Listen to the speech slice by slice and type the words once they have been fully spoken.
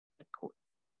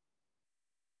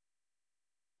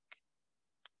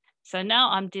So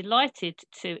now I'm delighted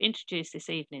to introduce this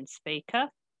evening's speaker.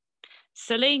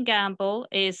 Celine Gamble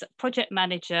is project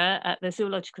manager at the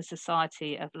Zoological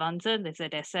Society of London, the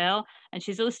ZSL, and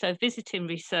she's also a visiting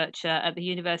researcher at the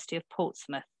University of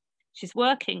Portsmouth. She's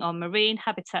working on marine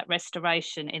habitat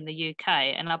restoration in the UK,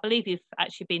 and I believe you've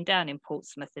actually been down in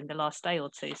Portsmouth in the last day or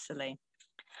two, Celine.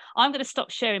 I'm going to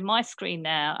stop sharing my screen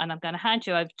now, and I'm going to hand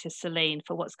you over to Celine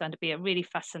for what's going to be a really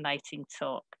fascinating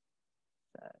talk.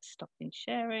 So stopping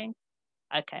sharing.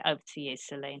 Okay, over to you,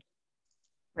 Celine.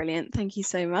 Brilliant, thank you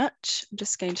so much. I'm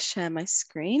just going to share my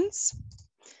screens.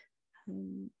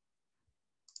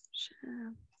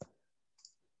 Share.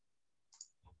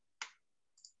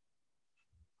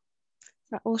 Is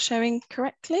that all showing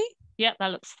correctly? Yep,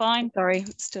 that looks fine. Sorry,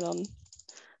 it's still on.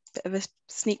 Bit of a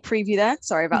sneak preview there.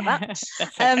 Sorry about that.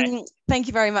 That's okay. Thank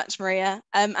you very much, Maria.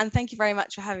 And thank you very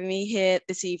much for having me here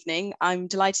this evening. I'm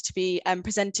delighted to be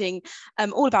presenting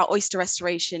all about oyster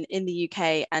restoration in the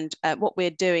UK and what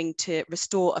we're doing to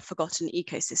restore a forgotten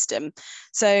ecosystem.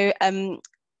 So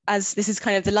as this is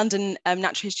kind of the London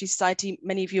Natural History Society,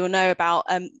 many of you will know about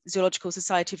Zoological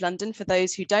Society of London. For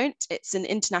those who don't, it's an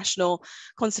international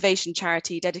conservation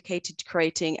charity dedicated to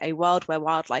creating a world where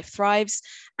wildlife thrives.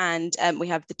 And we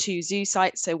have the two zoo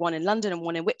sites, so one in London and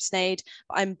one in Whipsnade.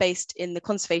 I'm based in the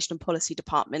Conservation and Policy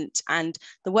Department, and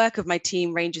the work of my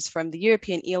team ranges from the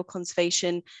European eel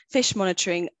conservation, fish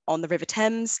monitoring on the River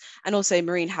Thames, and also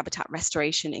marine habitat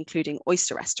restoration, including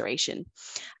oyster restoration.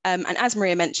 And as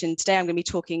Maria mentioned, today I'm going to be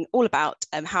talking all about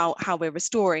how we're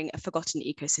restoring a forgotten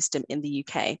ecosystem in the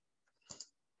UK.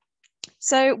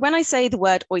 So when I say the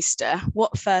word oyster,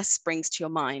 what first springs to your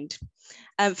mind?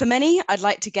 For many, I'd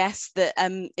like to guess that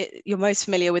you're most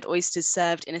familiar with oysters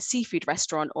served in a seafood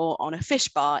restaurant or on a fish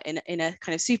bar in a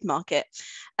kind of supermarket.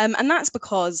 And that's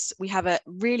because we have a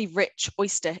really rich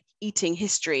oyster eating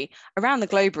history around the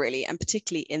globe, really, and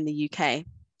particularly in the UK.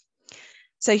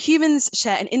 So humans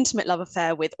share an intimate love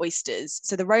affair with oysters.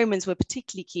 So the Romans were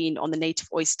particularly keen on the native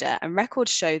oyster, and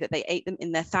records show that they ate them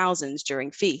in their thousands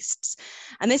during feasts.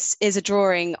 And this is a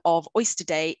drawing of Oyster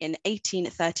Day in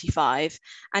 1835.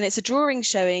 And it's a drawing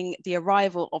showing the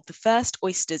arrival of the first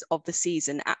oysters of the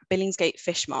season at Billingsgate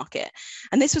Fish Market.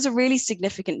 And this was a really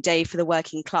significant day for the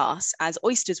working class, as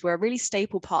oysters were a really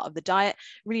staple part of the diet,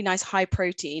 really nice high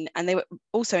protein, and they were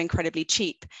also incredibly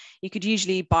cheap. You could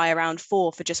usually buy around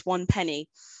 4 for just 1 penny.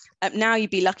 Now you'd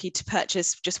be lucky to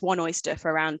purchase just 1 oyster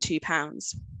for around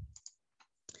 £2.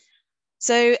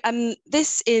 So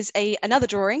this is another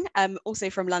drawing, also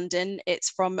from London. It's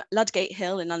from Ludgate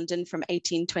Hill in London from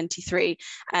 1823,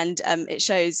 and it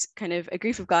shows kind of a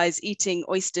group of guys eating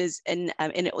oysters in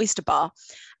an oyster bar.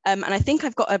 And I think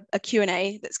I've got a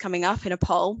Q&A that's coming up in a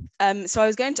poll. So I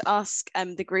was going to ask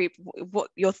the group what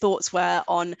your thoughts were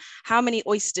on how many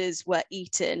oysters were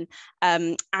eaten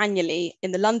annually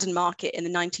in the London market in the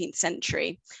 19th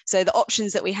century. So the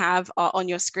options that we have are on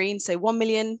your screen. So 1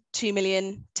 million, 2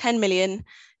 million, 10 million,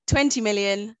 20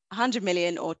 million, 100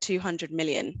 million, or 200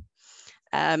 million.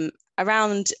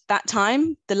 Around that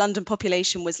time, the London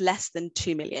population was less than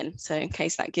 2 million. So in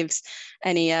case that gives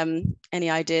any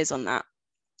ideas on that.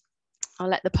 I'll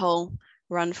let the poll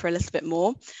run for a little bit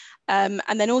more. And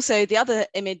then also the other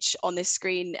image on this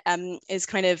screen is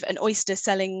kind of an oyster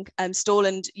selling stall.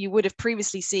 And you would have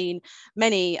previously seen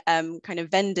many kind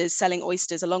of vendors selling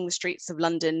oysters along the streets of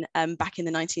London back in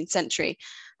the 19th century.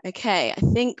 Okay, I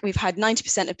think we've had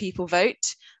 90% of people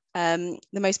vote. The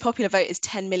most popular vote is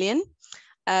 10 million.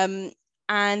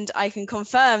 And I can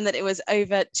confirm that it was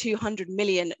over 200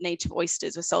 million native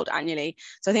oysters were sold annually.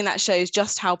 So I think that shows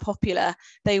just how popular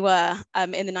they were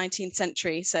in the 19th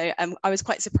century. So I was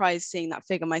quite surprised seeing that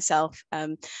figure myself.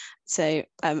 Yeah,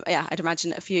 I'd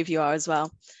imagine a few of you are as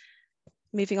well.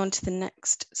 Moving on to the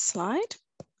next slide.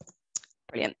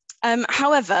 Brilliant.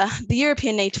 However, the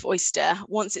European native oyster,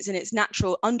 once it's in its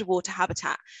natural underwater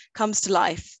habitat, comes to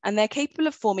life, and they're capable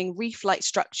of forming reef-like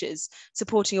structures,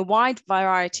 supporting a wide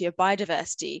variety of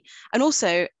biodiversity. And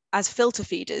also, as filter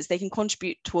feeders, they can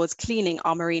contribute towards cleaning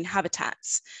our marine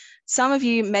habitats. Some of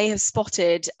you may have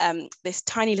spotted this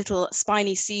tiny little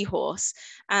spiny seahorse,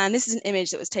 and this is an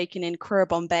image that was taken in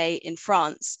Creux Bay in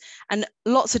France. And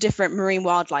lots of different marine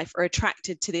wildlife are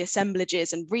attracted to the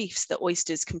assemblages and reefs that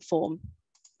oysters can form.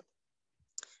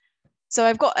 So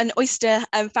I've got an oyster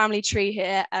family tree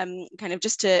here, kind of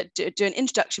just to do an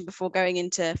introduction before going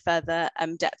into further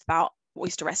depth about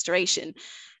oyster restoration.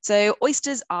 So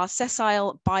oysters are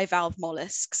sessile bivalve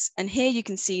mollusks, and here you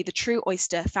can see the true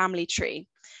oyster family tree.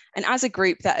 And as a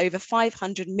group, they're over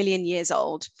 500 million years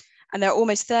old, and there are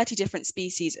almost 30 different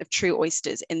species of true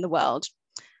oysters in the world.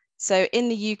 So in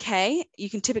the UK, you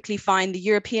can typically find the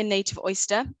European native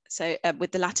oyster, so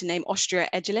with the Latin name Ostrea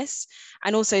edulis,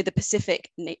 and also the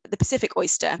Pacific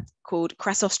oyster called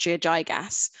Crassostrea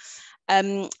gigas.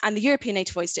 And the European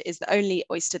native oyster is the only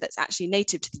oyster that's actually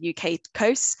native to the UK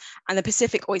coasts, and the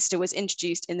Pacific oyster was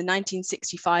introduced in the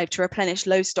 1965 to replenish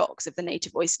low stocks of the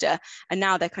native oyster, and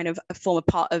now they're kind of form a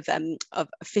part of a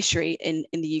fishery in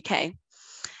the UK.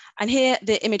 And here,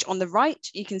 the image on the right,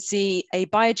 you can see a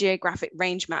biogeographic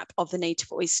range map of the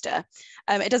native oyster.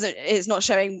 It's not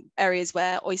showing areas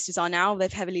where oysters are now,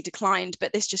 they've heavily declined,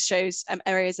 but this just shows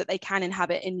areas that they can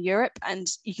inhabit in Europe. And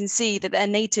you can see that they're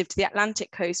native to the Atlantic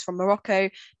coast from Morocco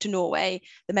to Norway,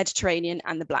 the Mediterranean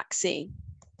and the Black Sea.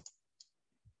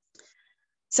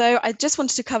 So I just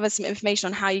wanted to cover some information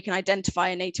on how you can identify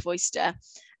a native oyster.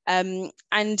 And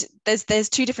there's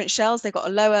two different shells. They've got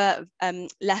a lower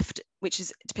left, which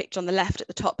is depicted on the left at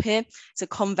the top here. It's a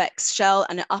convex shell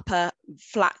and an upper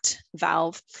flat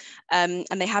valve. And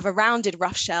they have a rounded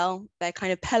rough shell. They're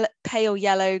kind of pale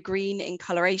yellow green in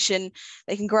coloration.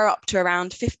 They can grow up to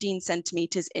around 15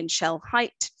 centimeters in shell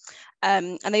height.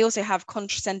 And they also have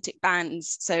concentric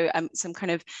bands, so some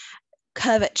kind of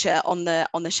curvature on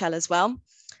the shell as well.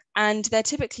 And they're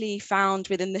typically found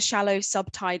within the shallow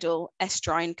subtidal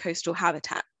estuarine coastal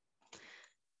habitat.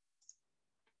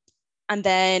 And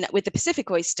then with the Pacific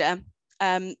oyster,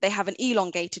 they have an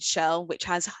elongated shell, which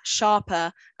has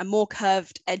sharper and more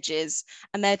curved edges,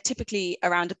 and they're typically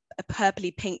around a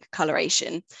purpley pink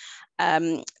coloration.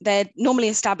 They're normally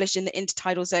established in the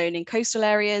intertidal zone in coastal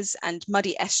areas and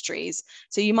muddy estuaries.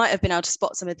 So you might have been able to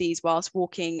spot some of these whilst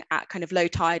walking at kind of low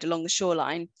tide along the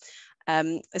shoreline.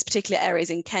 There's particular areas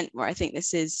in Kent where I think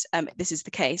this is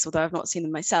the case, although I've not seen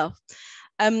them myself.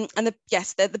 And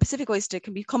the Pacific oyster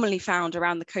can be commonly found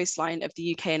around the coastline of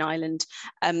the UK and Ireland,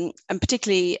 and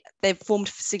particularly they've formed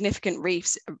significant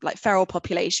reefs like feral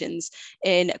populations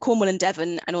in Cornwall and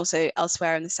Devon, and also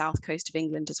elsewhere in the south coast of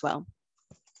England as well.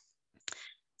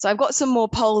 So I've got some more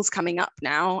polls coming up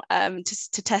now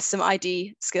to test some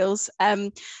ID skills.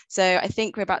 So I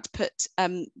think we're about to put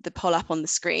the poll up on the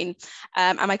screen.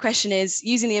 And my question is,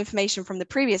 using the information from the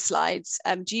previous slides,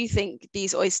 do you think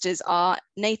these oysters are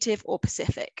native or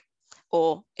Pacific?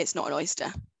 Or it's not an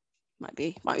oyster? Might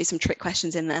be some trick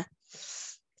questions in there.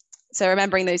 So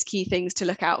remembering those key things to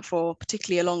look out for,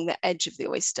 particularly along the edge of the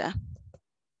oyster.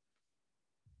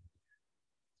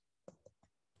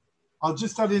 I'll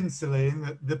just add in, Celine,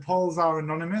 that the polls are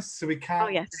anonymous, so we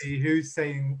can't see who's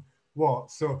saying what.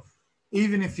 So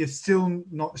even if you're still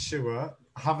not sure,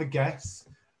 have a guess.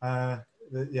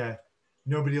 Yeah,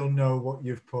 nobody will know what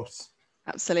you've put.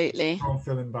 Absolutely. Don't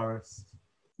feel embarrassed.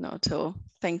 Not at all.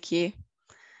 Thank you.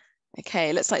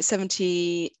 Okay, looks like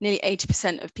nearly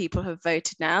 80% of people have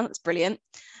voted now. That's brilliant.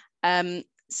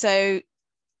 So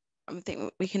I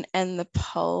think we can end the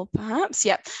poll, perhaps.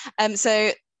 Yeah.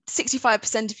 So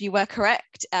 65% of you were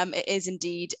correct. It is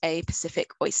indeed a Pacific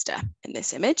oyster in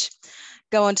this image.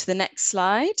 Go on to the next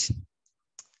slide.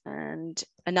 And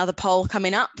another poll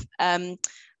coming up,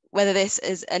 whether this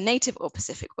is a native or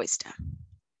Pacific oyster.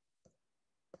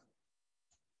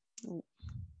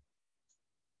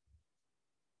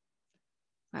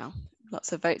 Wow,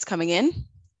 lots of votes coming in.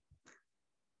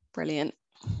 Brilliant.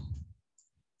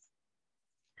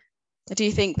 I do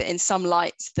think that in some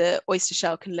lights, the oyster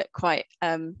shell can look quite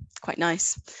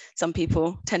nice. Some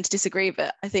people tend to disagree,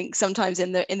 but I think sometimes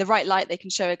in the right light, they can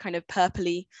show a kind of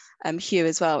purpley hue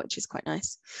as well, which is quite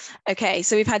nice. Okay,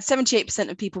 so we've had 78%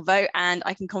 of people vote, and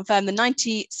I can confirm the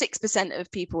 96% of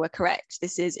people were correct.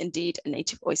 This is indeed a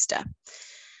native oyster.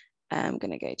 I'm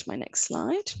going to go to my next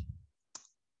slide.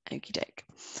 Okie doke.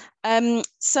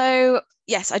 So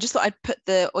yes, I just thought I'd put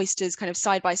the oysters kind of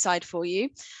side by side for you.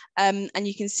 And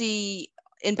you can see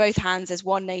in both hands there's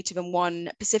one native and one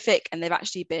Pacific, and they've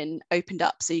actually been opened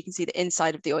up. So you can see the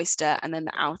inside of the oyster and then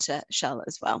the outer shell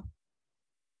as well.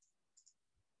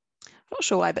 Not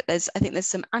sure why, but I think there's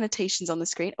some annotations on the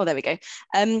screen. Oh, there we go.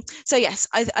 So yes,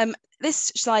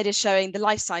 this slide is showing the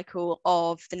life cycle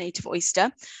of the native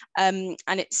oyster. And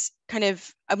it's kind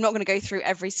of, I'm not going to go through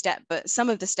every step, but some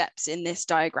of the steps in this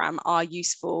diagram are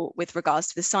useful with regards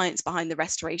to the science behind the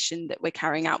restoration that we're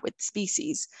carrying out with the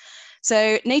species.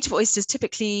 So native oysters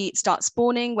typically start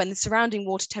spawning when the surrounding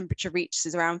water temperature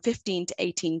reaches around 15 to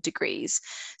 18 degrees.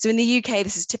 So in the UK,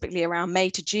 this is typically around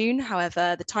May to June.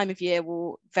 However, the time of year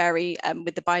will vary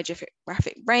with the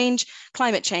biogeographic range,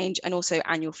 climate change, and also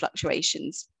annual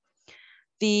fluctuations.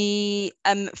 The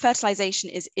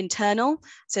fertilization is internal.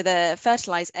 So the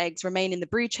fertilized eggs remain in the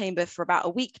brood chamber for about a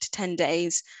week to 10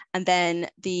 days. And then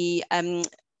the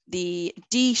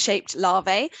D-shaped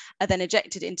larvae are then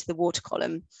ejected into the water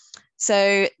column.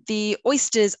 So the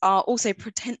oysters are also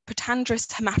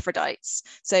protandrous hermaphrodites.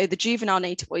 So the juvenile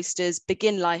native oysters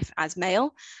begin life as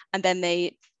male, and then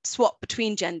they swap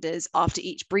between genders after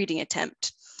each breeding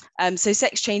attempt. So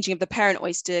sex changing of the parent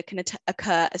oyster can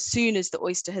occur as soon as the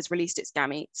oyster has released its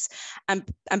gametes. And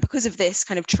because of this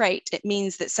kind of trait, it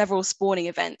means that several spawning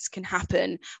events can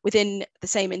happen within the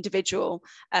same individual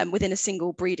within a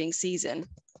single breeding season.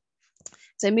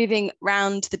 So moving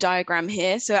around the diagram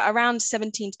here, so around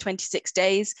 17 to 26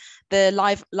 days, the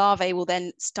live larvae will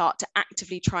then start to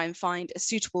actively try and find a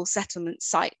suitable settlement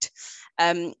site.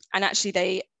 And actually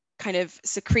they kind of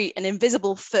secrete an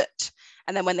invisible foot.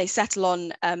 And then when they settle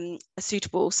on a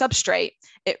suitable substrate,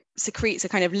 it secretes a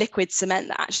kind of liquid cement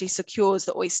that actually secures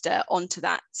the oyster onto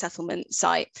that settlement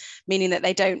site, meaning that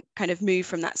they don't kind of move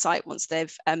from that site once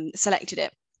they've selected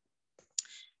it.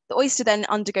 The oyster then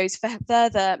undergoes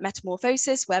further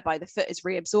metamorphosis, whereby the foot is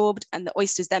reabsorbed and the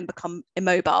oysters then become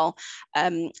immobile.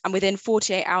 And within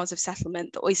 48 hours of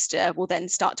settlement, the oyster will then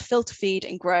start to filter feed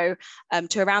and grow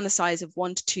to around the size of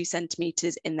 1 to 2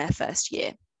 centimeters in their first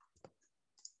year.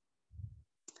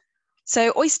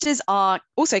 So oysters are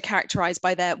also characterized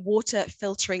by their water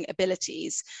filtering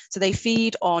abilities. So they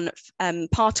feed on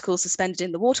particles suspended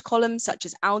in the water column, such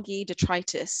as algae,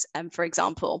 detritus, for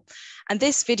example. And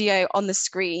this video on the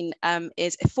screen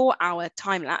is a 4-hour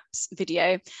time-lapse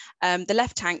video. The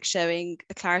left tank showing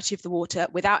the clarity of the water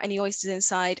without any oysters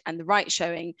inside, and the right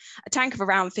showing a tank of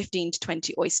around 15 to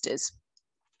 20 oysters.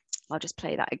 I'll just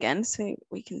play that again so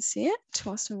we can see it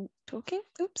whilst I'm talking.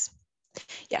 Oops.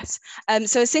 Yes,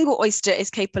 so a single oyster is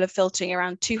capable of filtering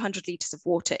around 200 litres of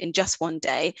water in just one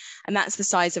day, and that's the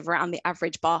size of around the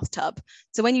average bathtub.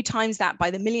 So when you times that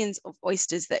by the millions of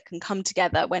oysters that can come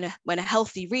together when a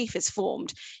healthy reef is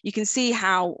formed, you can see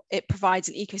how it provides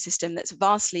an ecosystem that's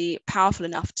vastly powerful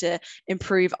enough to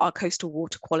improve our coastal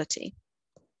water quality.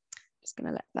 Just going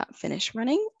to let that finish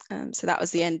running. So that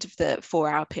was the end of the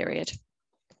 4-hour period.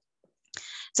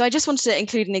 So I just wanted to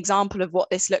include an example of what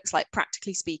this looks like,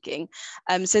 practically speaking.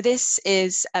 So this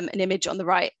is an image on the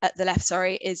right, at the left,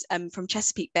 sorry, is from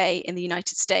Chesapeake Bay in the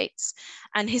United States.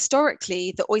 And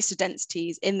historically, the oyster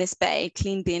densities in this bay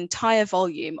cleaned the entire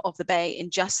volume of the bay in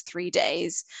just 3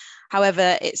 days.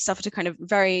 However, it suffered a kind of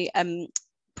very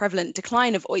prevalent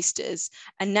decline of oysters.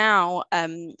 And now,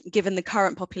 given the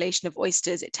current population of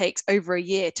oysters, it takes over a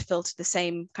year to filter the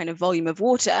same kind of volume of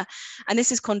water. And this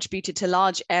has contributed to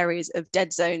large areas of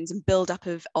dead zones and buildup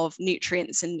of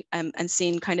nutrients and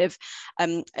seen kind of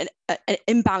an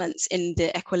imbalance in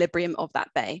the equilibrium of that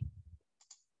bay.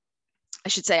 I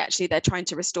should say, actually, they're trying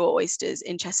to restore oysters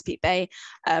in Chesapeake Bay,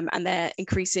 and they're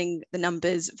increasing the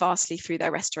numbers vastly through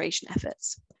their restoration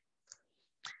efforts.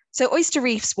 So oyster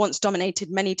reefs once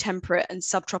dominated many temperate and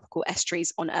subtropical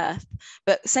estuaries on Earth,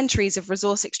 but centuries of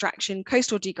resource extraction,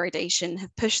 coastal degradation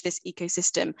have pushed this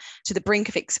ecosystem to the brink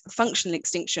of functional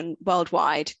extinction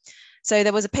worldwide. So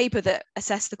there was a paper that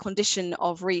assessed the condition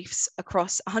of reefs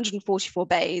across 144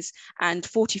 bays and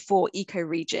 44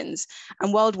 ecoregions.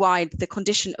 And worldwide, the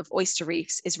condition of oyster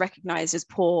reefs is recognized as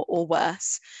poor or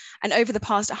worse. And over the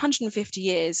past 150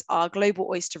 years, our global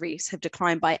oyster reefs have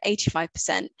declined by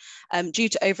 85% due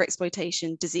to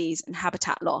overexploitation, disease, and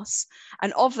habitat loss.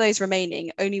 And of those remaining,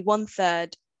 only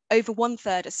over one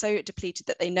third are so depleted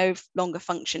that they no longer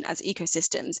function as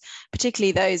ecosystems,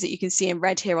 particularly those that you can see in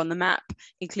red here on the map,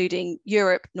 including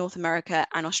Europe, North America,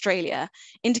 and Australia,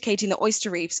 indicating that oyster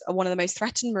reefs are one of the most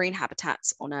threatened marine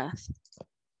habitats on Earth.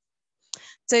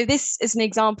 So this is an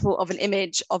example of an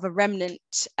image of a remnant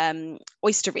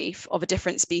oyster reef of a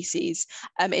different species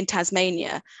in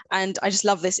Tasmania. And I just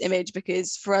love this image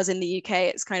because for us in the UK,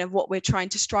 it's kind of what we're trying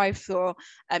to strive for.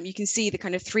 You can see the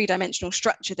kind of 3-dimensional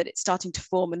structure that it's starting to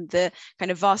form and the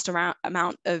kind of vast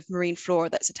amount of marine flora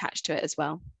that's attached to it as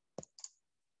well.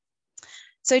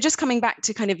 So just coming back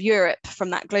to kind of Europe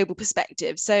from that global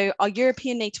perspective. So our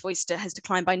European native oyster has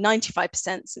declined by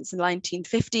 95% since the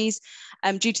 1950s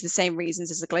due to the same reasons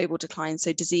as the global decline.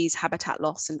 So disease, habitat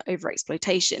loss, and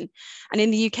overexploitation. And in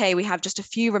the UK, we have just a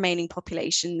few remaining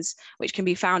populations, which can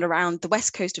be found around the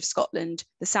west coast of Scotland,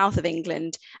 the south of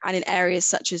England, and in areas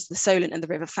such as the Solent and the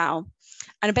River Fowl.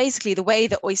 And basically the way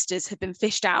that oysters have been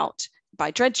fished out by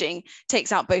dredging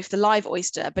takes out both the live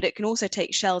oyster, but it can also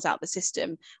take shells out the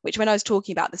system, which when I was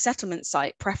talking about the settlement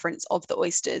site preference of the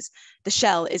oysters, the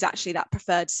shell is actually that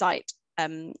preferred site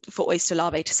for oyster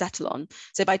larvae to settle on.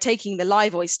 So by taking the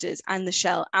live oysters and the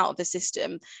shell out of the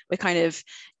system, we're kind of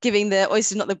giving the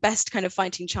oyster not the best kind of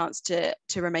fighting chance to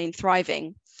remain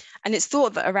thriving. And it's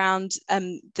thought that around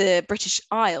the British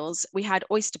Isles, we had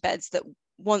oyster beds that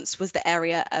once was the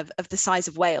area of the size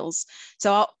of Wales.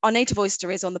 So our native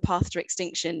oyster is on the path to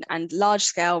extinction, and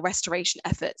large-scale restoration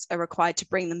efforts are required to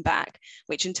bring them back,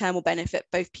 which in turn will benefit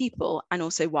both people and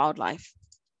also wildlife.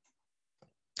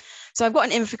 So I've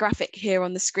got an infographic here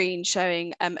on the screen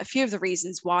showing a few of the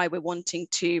reasons why we're wanting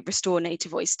to restore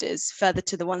native oysters, further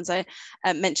to the ones I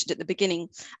mentioned at the beginning.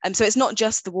 So it's not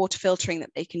just the water filtering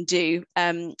that they can do.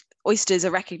 Oysters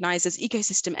are recognised as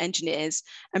ecosystem engineers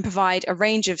and provide a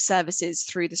range of services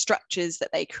through the structures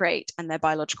that they create and their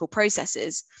biological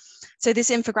processes. So this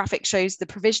infographic shows the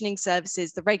provisioning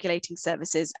services, the regulating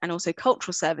services, and also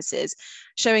cultural services,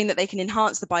 showing that they can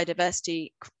enhance the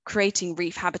biodiversity, creating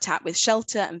reef habitat with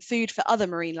shelter and food for other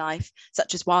marine life,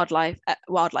 such as wildlife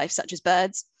such as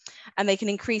birds. And they can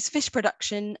increase fish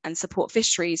production and support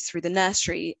fisheries through the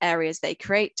nursery areas they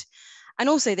create. And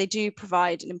also they do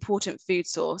provide an important food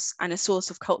source and a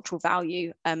source of cultural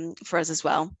value for us as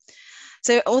well.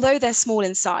 So although they're small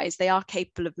in size, they are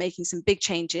capable of making some big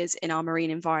changes in our marine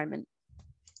environment.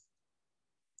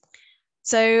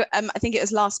 So I think it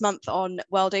was last month on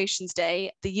World Oceans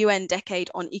Day, the UN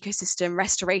Decade on Ecosystem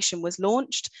Restoration was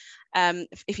launched.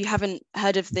 If you haven't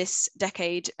heard of this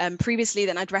decade previously,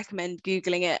 then I'd recommend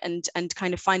Googling it and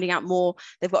kind of finding out more.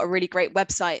 They've got a really great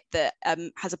website that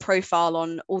has a profile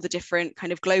on all the different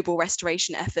kind of global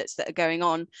restoration efforts that are going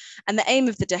on. And the aim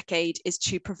of the decade is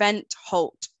to prevent,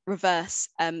 halt, reverse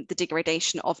the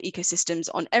degradation of ecosystems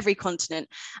on every continent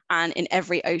and in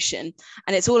every ocean.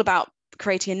 And it's all about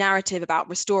creating a narrative about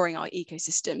restoring our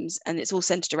ecosystems, and it's all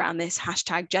centered around this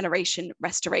hashtag Generation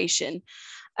Restoration.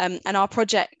 And our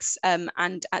projects and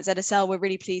at ZSL, we're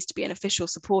really pleased to be an official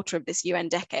supporter of this UN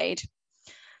decade.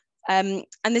 And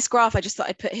this graph I just thought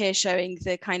I'd put here showing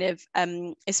the kind of,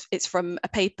 it's from a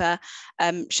paper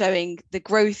showing the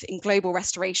growth in global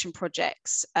restoration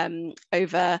projects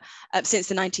over since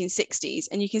the 1960s.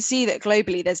 And you can see that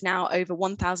globally there's now over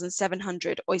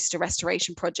 1,700 oyster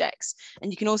restoration projects.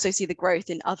 And you can also see the growth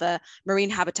in other marine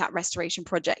habitat restoration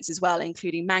projects as well,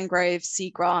 including mangroves,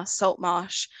 seagrass, salt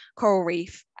marsh, coral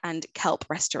reef, and kelp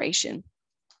restoration.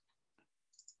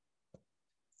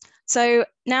 So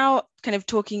now kind of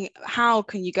talking, how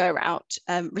can you go about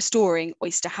restoring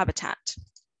oyster habitat?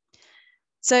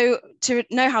 So to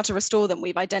know how to restore them,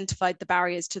 we've identified the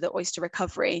barriers to the oyster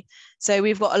recovery. So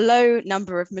we've got a low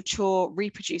number of mature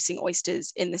reproducing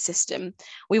oysters in the system.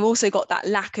 We've also got that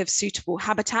lack of suitable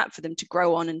habitat for them to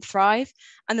grow on and thrive.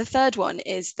 And the third one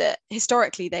is that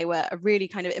historically they were a really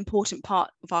kind of important part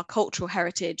of our cultural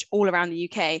heritage all around the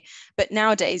UK, but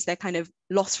nowadays they're kind of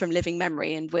lost from living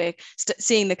memory, and we're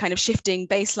seeing the kind of shifting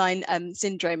baseline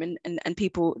syndrome, and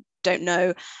people don't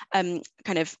know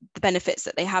kind of the benefits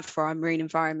that they have for our marine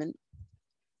environment.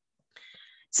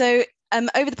 So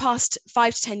over the past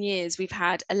 5 to 10 years, we've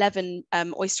had 11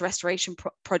 oyster restoration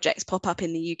projects pop up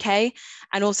in the UK.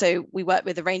 And also we work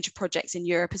with a range of projects in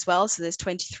Europe as well. So there's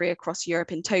 23 across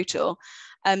Europe in total.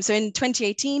 So in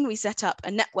 2018, we set up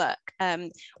a network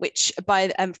which by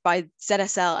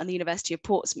ZSL and the University of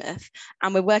Portsmouth,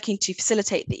 and we're working to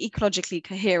facilitate the ecologically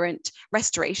coherent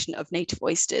restoration of native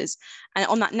oysters. And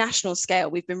on that national scale,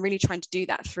 we've been really trying to do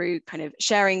that through kind of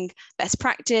sharing best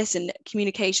practice and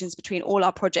communications between all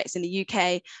our projects in the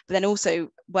UK, but then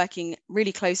also working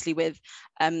really closely with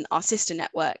our sister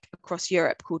network across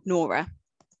Europe called NORA.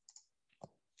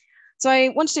 So I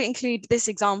wanted to include this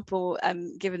example,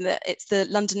 given that it's the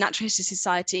London Naturalists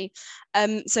Society.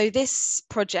 So this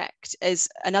project is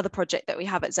another project that we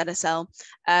have at ZSL,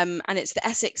 and it's the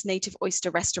Essex Native Oyster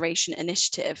Restoration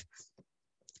Initiative.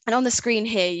 And on the screen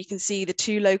here, you can see the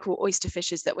 2 local oyster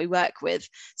fishers that we work with.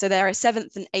 So there are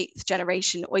 7th and 8th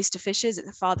generation oyster fishers, it's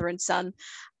a father and son.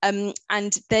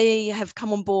 And they have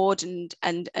come on board and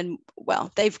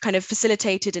well, they've kind of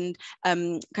facilitated and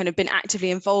kind of been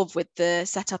actively involved with the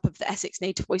setup of the Essex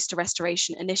Native Oyster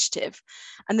Restoration Initiative.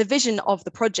 And the vision of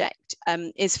the project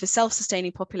is for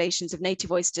self-sustaining populations of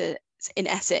native oyster in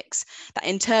Essex that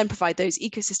in turn provide those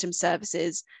ecosystem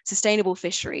services, sustainable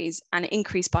fisheries, and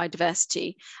increased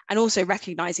biodiversity, and also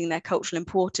recognizing their cultural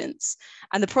importance.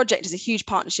 And the project is a huge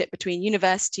partnership between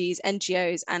universities,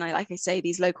 NGOs, and like I say,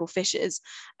 these local fishers.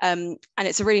 And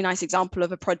it's a really nice example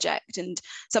of a project. And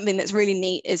something that's really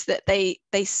neat is that they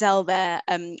sell their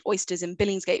oysters in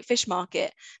Billingsgate Fish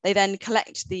Market. They then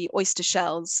collect the oyster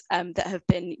shells that have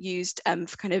been used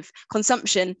for kind of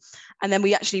consumption, and then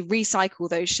we actually recycle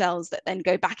those shells that then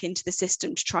go back into the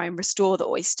system to try and restore the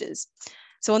oysters.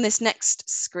 So on this next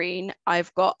screen,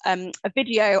 I've got a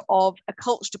video of a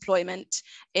culture deployment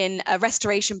in a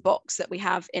restoration box that we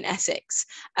have in Essex.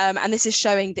 And this is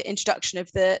showing the introduction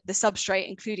of the substrate,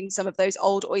 including some of those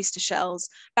old oyster shells,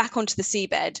 back onto the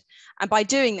seabed. And by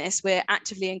doing this, we're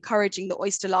actively encouraging the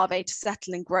oyster larvae to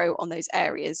settle and grow on those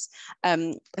areas. I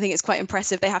think it's quite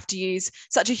impressive. They have to use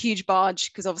such a huge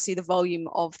barge because obviously the volume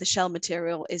of the shell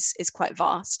material is quite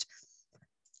vast.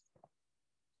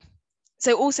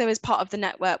 So also as part of the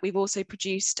network, we've also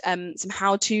produced some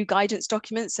how-to guidance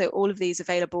documents. So all of these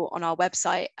available on our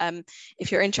website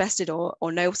if you're interested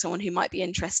or know someone who might be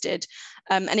interested.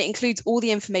 And it includes all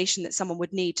the information that someone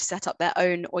would need to set up their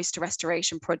own oyster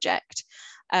restoration project.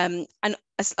 And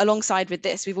alongside with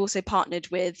this, we've also partnered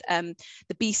with the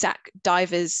BSAC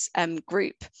divers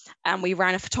group, and we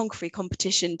ran a photography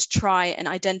competition to try and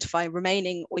identify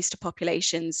remaining oyster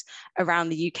populations around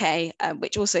the UK,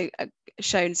 which also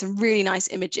shown some really nice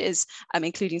images,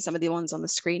 including some of the ones on the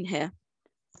screen here.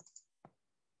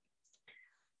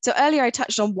 So earlier I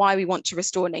touched on why we want to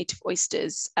restore native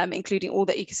oysters, including all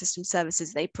the ecosystem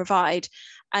services they provide.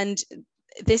 And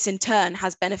this in turn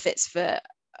has benefits for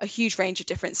a huge range of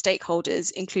different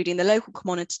stakeholders, including the local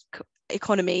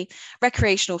economy,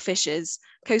 recreational fishers,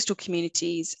 coastal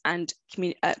communities, and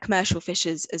commercial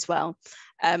fishers as well.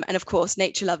 And of course,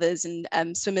 nature lovers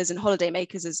and swimmers and holiday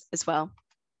makers as well.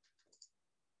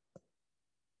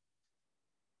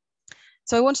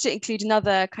 So I wanted to include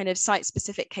another kind of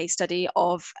site-specific case study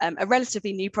of a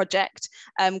relatively new project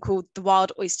called the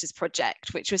Wild Oysters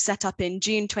Project, which was set up in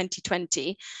June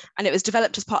 2020. And it was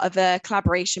developed as part of a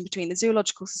collaboration between the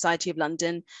Zoological Society of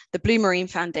London, the Blue Marine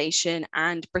Foundation,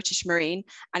 and British Marine.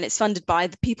 And it's funded by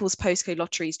the People's Postcode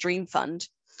Lottery's Dream Fund.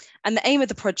 And the aim of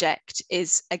the project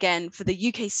is, again, for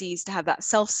the UK seas to have that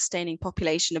self-sustaining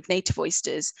population of native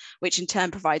oysters, which in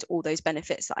turn provide all those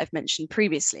benefits that I've mentioned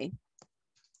previously.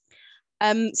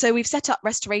 So we've set up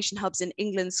restoration hubs in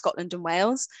England, Scotland and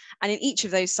Wales. And in each of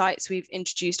those sites, we've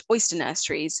introduced oyster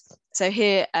nurseries. So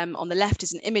here on the left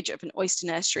is an image of an oyster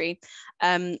nursery,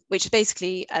 which is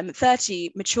basically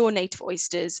 30 mature native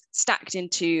oysters stacked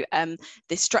into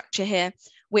this structure here,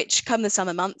 which come the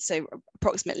summer months, so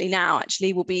approximately now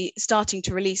actually, will be starting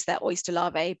to release their oyster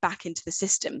larvae back into the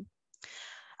system.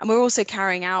 And we're also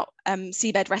carrying out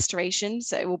seabed restoration.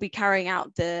 So we'll be carrying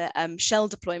out the shell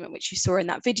deployment, which you saw in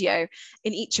that video,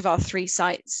 in each of our 3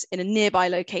 sites in a nearby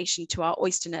location to our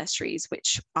oyster nurseries,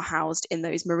 which are housed in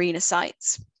those marina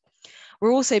sites.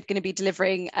 We're also going to be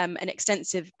delivering an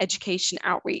extensive education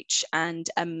outreach and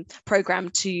program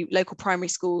to local primary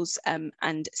schools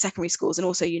and secondary schools, and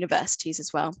also universities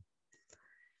as well.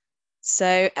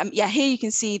 So yeah, here you can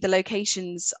see the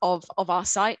locations of our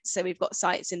sites. So we've got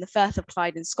sites in the Firth of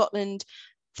Clyde in Scotland,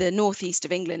 the northeast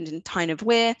of England in Tyne of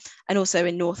Wear, and also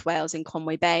in North Wales in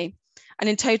Conway Bay. And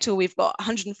in total, we've got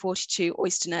 142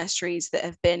 oyster nurseries that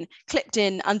have been clipped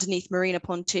in underneath marina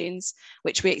pontoons,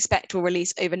 which we expect will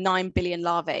release over 9 billion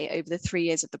larvae over the 3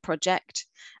 years of the project.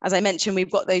 As I mentioned,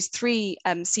 we've got those 3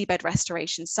 seabed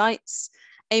restoration sites,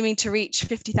 aiming to reach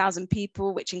 50,000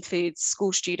 people, which includes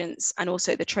school students and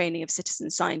also the training of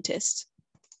citizen scientists.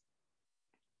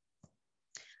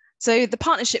 So the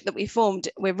partnership that we formed,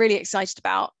 we're really excited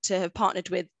about to have partnered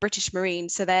with British Marine.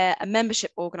 So they're a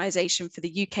membership organisation for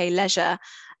the UK leisure,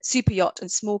 super yacht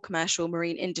and small commercial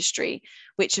marine industry,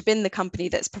 which have been the company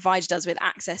that's provided us with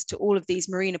access to all of these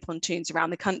marina pontoons around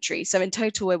the country. So in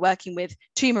total, we're working with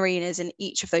 2 marinas in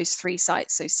each of those 3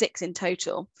 sites, so 6 in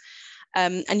total.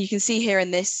 And you can see here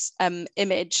in this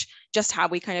image just how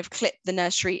we kind of clip the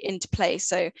nursery into place.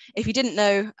 So if you didn't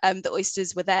know the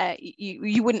oysters were there,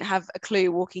 you wouldn't have a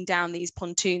clue walking down these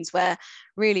pontoons where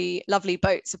really lovely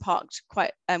boats are parked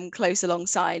quite close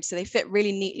alongside. So they fit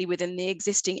really neatly within the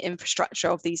existing infrastructure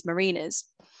of these marinas.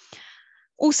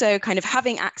 Also, kind of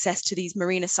having access to these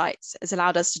marina sites has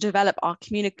allowed us to develop our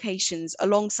communications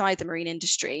alongside the marine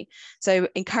industry. So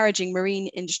encouraging marine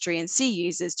industry and sea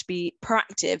users to be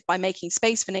proactive by making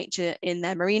space for nature in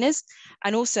their marinas,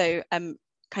 and also kind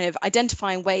of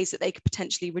identifying ways that they could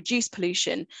potentially reduce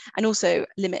pollution and also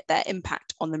limit their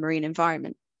impact on the marine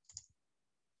environment.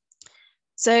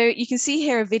 So you can see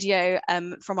here a video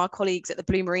from our colleagues at the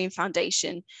Blue Marine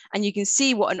Foundation, and you can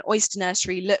see what an oyster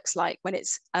nursery looks like when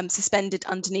it's suspended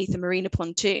underneath a marina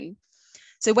pontoon.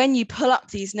 So when you pull up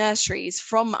these nurseries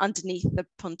from underneath the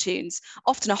pontoons,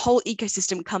 often a whole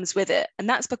ecosystem comes with it. And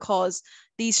that's because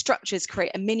these structures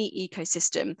create a mini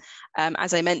ecosystem,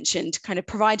 as I mentioned, kind of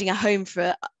providing a home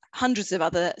for hundreds of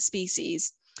other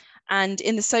species. And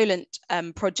in the Solent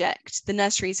project, the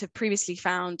nurseries have previously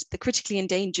found the critically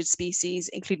endangered species,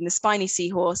 including the spiny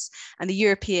seahorse and the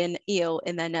European eel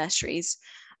in their nurseries.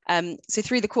 So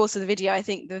through the course of the video, I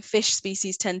think the fish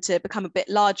species tend to become a bit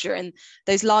larger, and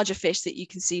those larger fish that you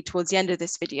can see towards the end of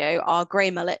this video are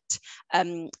grey mullet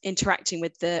interacting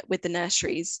with the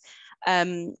nurseries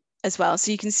as well.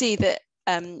 So you can see that,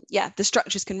 yeah, the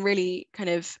structures can really kind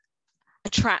of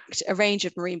attract a range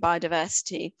of marine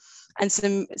biodiversity, and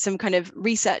some kind of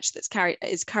research that's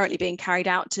is currently being carried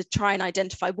out to try and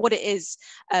identify what it is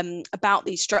about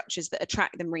these structures that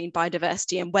attract the marine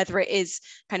biodiversity, and whether it is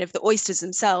kind of the oysters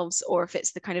themselves or if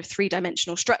it's the kind of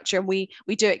three-dimensional structure. And we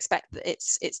do expect that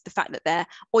it's the fact that they're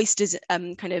oysters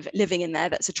kind of living in there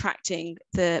that's attracting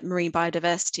the marine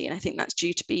biodiversity, and I think that's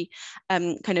due to be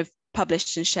kind of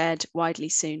published and shared widely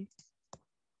soon.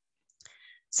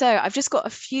 So I've just got a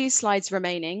few slides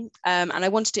remaining, and I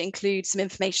wanted to include some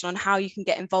information on how you can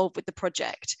get involved with the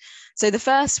project. So the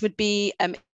first would be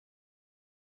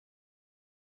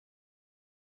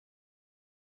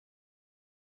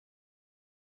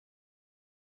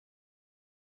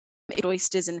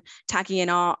oysters and tagging in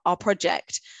our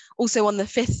project. Also on the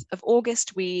 5th of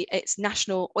August, it's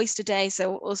National Oyster Day, so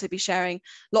we'll also be sharing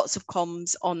lots of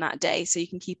comms on that day, so you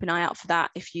can keep an eye out for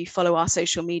that if you follow our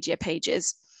social media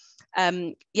pages.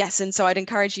 Yes, and so I'd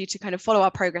encourage you to kind of follow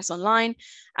our progress online.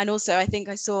 And also, I think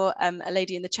I saw a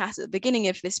lady in the chat at the beginning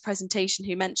of this presentation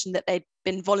who mentioned that they'd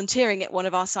been volunteering at one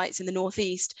of our sites in the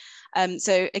Northeast.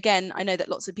 So again, I know that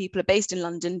lots of people are based in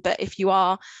London, but if you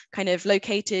are kind of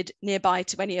located nearby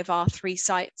to any of our 3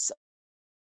 sites,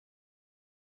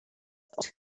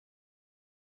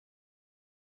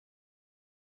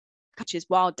 which is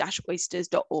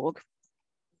wild-oysters.org.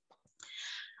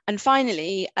 And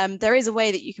finally, there is a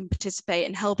way that you can participate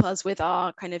and help us with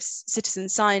our kind of citizen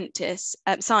science,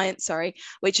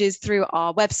 which is through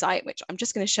our website, which I'm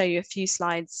just going to show you a few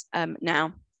slides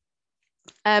now.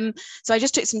 So I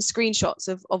just took some screenshots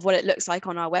of what it looks like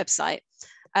on our website.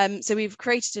 So we've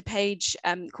created a page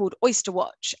called Oyster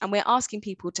Watch, and we're asking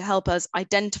people to help us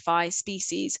identify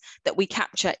species that we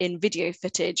capture in video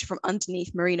footage from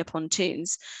underneath marina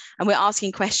pontoons. And we're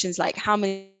asking questions like how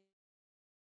many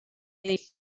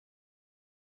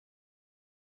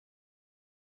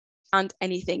found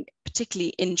anything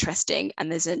particularly interesting,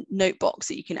 and there's a note box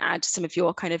that you can add some of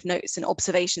your kind of notes and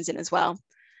observations in as well.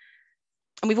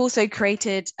 And we've also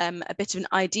created a bit of an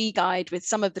ID guide with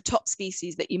some of the top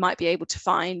species that you might be able to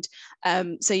find.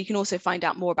 So you can also find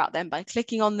out more about them by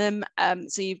clicking on them.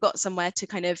 So you've got somewhere to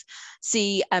kind of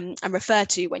see and refer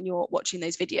to when you're watching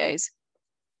those videos.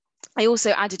 I also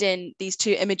added in these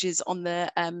 2 images on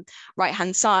the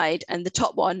right-hand side, and the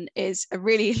top one is a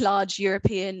really large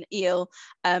European eel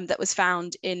that was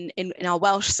found in our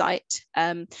Welsh site,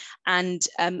 and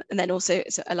then also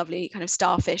it's a lovely kind of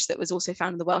starfish that was also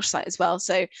found in the Welsh site as well.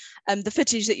 So the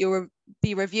footage that you'll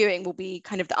be reviewing will be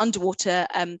kind of the underwater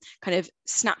kind of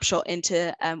snapshot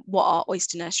into what our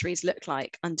oyster nurseries look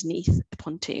like underneath the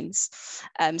pontoons.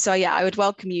 So yeah, I would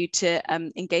welcome you to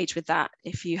engage with that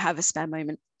if you have a spare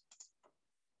moment.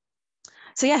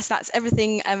 So yes, that's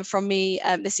everything from me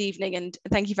this evening, and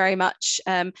thank you very much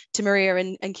to Maria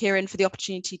and Kieran for the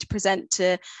opportunity to present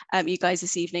to you guys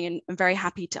this evening, and I'm very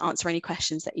happy to answer any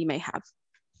questions that you may have.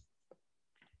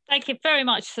 Thank you very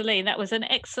much, Celine. That was an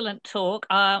excellent talk.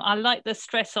 I like the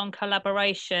stress on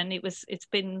collaboration. It's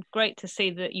been great to see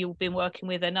that you've been working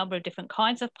with a number of different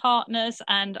kinds of partners,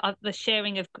 and the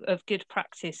sharing of good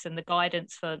practice and the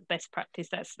guidance for best practice.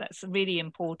 That's really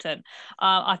important.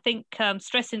 I think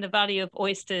stressing the value of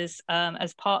oysters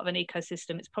as part of an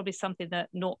ecosystem, it's probably something that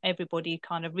not everybody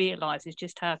kind of realizes,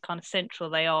 just how kind of central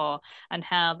they are, and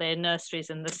how their nurseries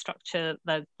and the structure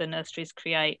the nurseries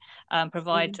create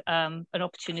provide an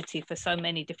opportunity for so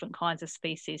many different kinds of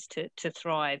species to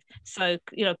thrive. So,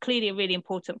 you know, clearly a really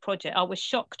important project. I was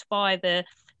shocked by the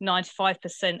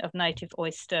 95% of native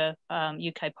oyster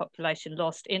UK population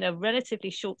lost in a relatively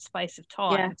short space of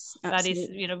time. Yes, that is,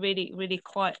 you know, really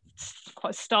quite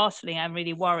startling and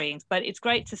really worrying. But it's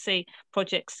great to see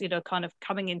projects, you know, kind of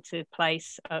coming into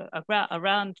place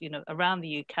around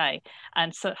the UK,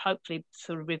 and so hopefully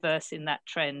sort of reversing that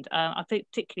trend. I think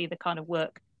particularly the kind of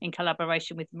work in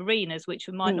collaboration with marinas, which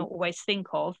we might not always think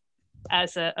of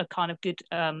as a kind of good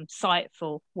site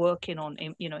for working on,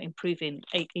 you know, improving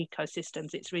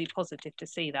ecosystems. It's really positive to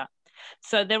see that.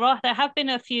 So there have been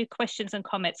a few questions and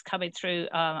comments coming through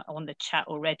on the chat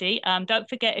already. Don't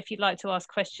forget, if you'd like to ask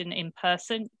a question in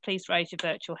person, please raise your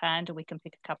virtual hand and we can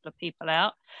pick a couple of people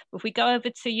out. But if we go over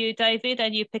to you, David,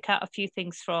 and you pick out a few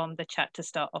things from the chat to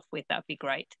start off with, that'd be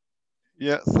great.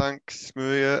 Yeah, thanks,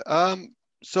 Maria.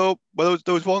 So, well,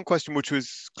 there was one question which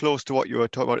was close to what you were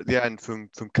talking about at the end from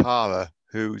Cara,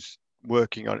 who's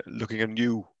looking at a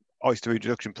new oyster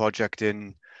reproduction project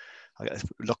in, I guess,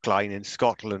 Lochline in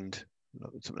Scotland.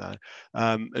 something like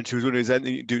that. And she was wondering, is there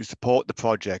anything you can do to support the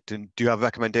project, and do you have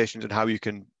recommendations on how you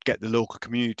can get the local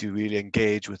community really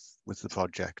engaged with the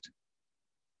project?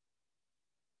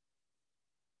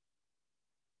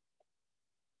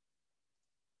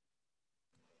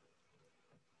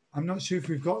 I'm not sure if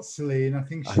we've got Celine. I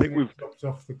think we've dropped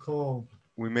off the call.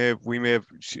 We may have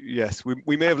yes,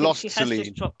 we may have lost Celine. She has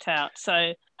just dropped out,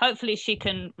 so hopefully she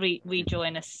can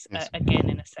rejoin us again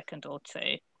in a second or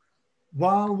two.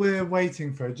 While we're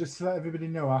waiting for her, just to let everybody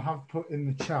know, I have put in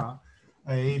the chat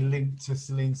a link to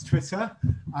Celine's Twitter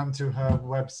and to her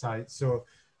website. So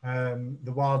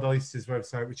the Wild Oysters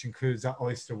website, which includes that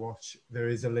Oyster Watch, there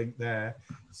is a link there.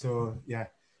 So yeah,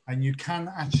 and you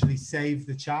can actually save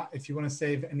the chat if you want to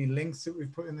save any links that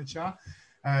we've put in the chat.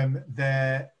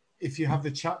 There, if you have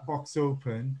the chat box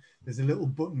open, there's a little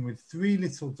button with 3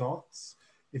 little dots.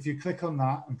 If you click on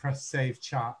that and press Save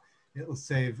Chat, it'll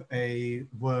save a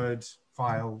Word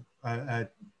file, a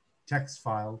text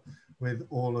file with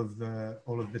all of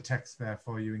the text there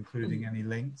for you, including any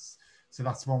links. So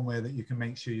that's one way that you can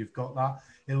make sure you've got that.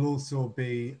 It'll also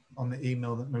be on the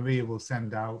email that Maria will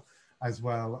send out, as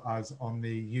well as on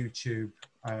the YouTube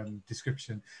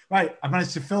description. Right, I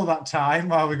managed to fill that time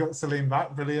while we got Celine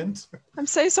back. Brilliant. I'm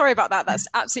so sorry about that. That's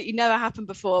absolutely never happened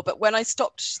before. But when I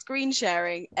stopped screen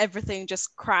sharing, everything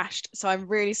just crashed. So I'm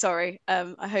really sorry.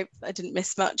 I hope I didn't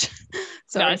miss much.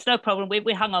 Sorry. No, it's no problem.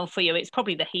 We hung on for you. It's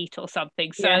probably the heat or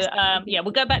something. So yes. Yeah,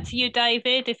 we'll go back to you,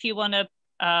 David, if you want to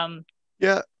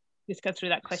just go through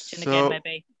that question again,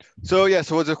 maybe. So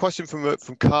there's a question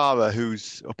from Cara,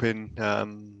 who's up in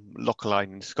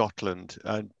Lochline in Scotland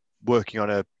and working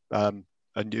on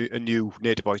a new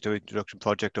native oyster introduction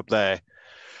project up there.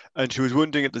 And she was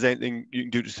wondering if there's anything you can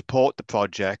do to support the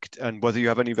project, and whether you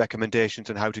have any recommendations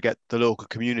on how to get the local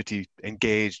community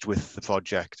engaged with the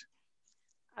project.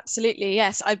 Absolutely,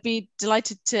 yes. I'd be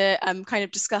delighted to kind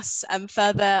of discuss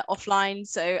further offline.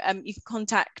 So you can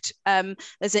contact,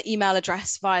 there's an email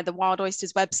address via the Wild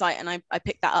Oysters website, and I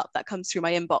picked that up. That comes through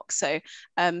my inbox. So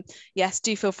yes,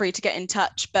 do feel free to get in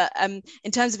touch. But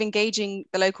in terms of engaging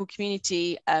the local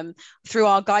community, through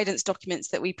our guidance documents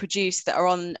that we produce that are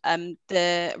on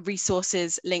the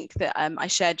resources link that I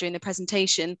shared during the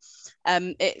presentation,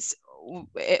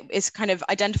 it's kind of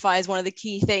identify as one of the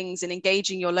key things in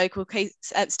engaging your local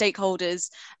stakeholders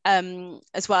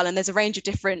as well. And there's a range of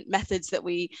different methods that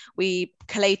we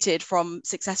collated from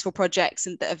successful projects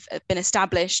and that have been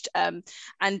established. And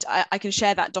I can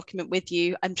share that document with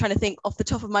you. I'm trying to think off the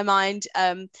top of my mind.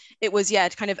 It was,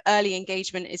 kind of early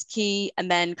engagement is key,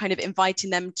 and then kind of inviting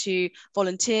them to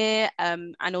volunteer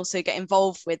and also get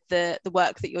involved with the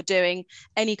work that you're doing.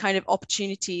 Any kind of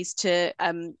opportunities to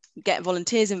get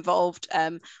volunteers involved,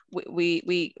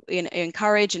 we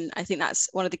encourage, and I think that's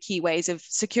one of the key ways of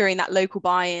securing that local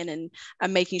buy-in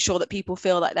and making sure that people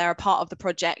feel like they're a part of the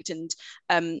project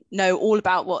and know all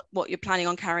about what you're planning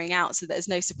on carrying out, so there's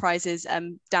no surprises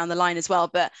down the line as well.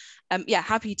 But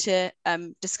happy to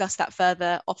discuss that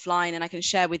further offline, and I can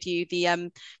share with you the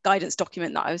guidance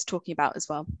document that I was talking about as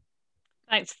well.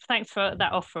 Thanks for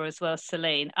that offer as well,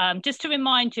 Celine. Just to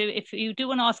remind you, if you do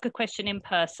want to ask a question in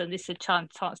person, this is a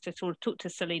chance to sort of talk to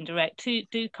Celine direct.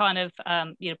 Do kind of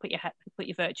put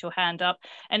your virtual hand up,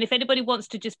 and if anybody wants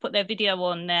to just put their video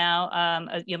on now,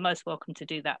 you're most welcome to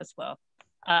do that as well.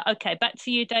 Okay, back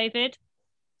to you, David.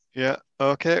 Yeah.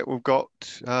 Okay, we've got.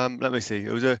 Let me see.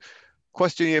 It was a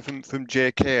question here from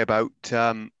JK about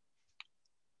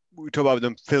we talk about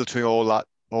them filtering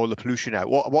all the pollution out.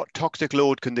 What toxic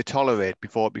load can they tolerate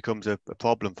before it becomes a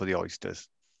problem for the oysters?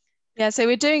 Yeah, so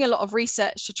we're doing a lot of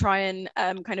research to try and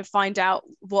kind of find out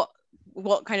what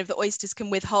kind of the oysters can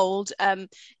withhold.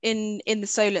 In the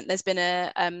Solent, there's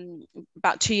been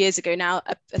about 2 years ago now,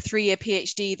 a 3-year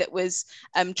PhD that was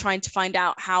trying to find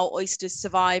out how oysters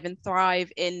survive and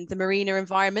thrive in the marina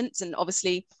environments. And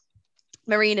obviously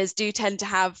marinas do tend to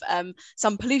have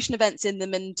some pollution events in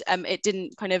them, and it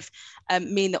didn't kind of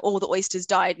mean that all the oysters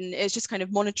died, and it's just kind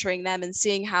of monitoring them and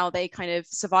seeing how they kind of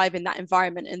survive in that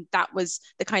environment. And that was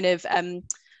the kind of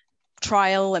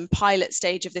trial and pilot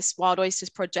stage of this Wild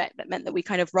Oysters project that meant that we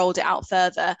kind of rolled it out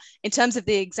further. In terms of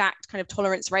the exact kind of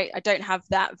tolerance rate, I don't have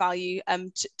that value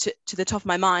to the top of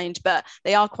my mind, but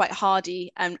they are quite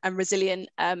hardy and resilient,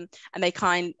 and they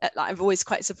I'm always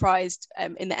quite surprised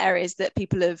in the areas that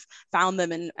people have found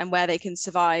them and where they can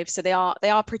survive. So they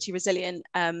are pretty resilient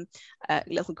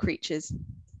little creatures.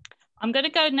 I'm going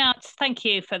to go now. Thank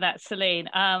you for that, Celine.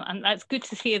 And that's good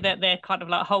to hear that they're kind of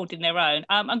like holding their own.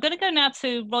 I'm going to go now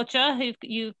to Roger, who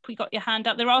you got your hand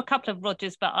up. There are a couple of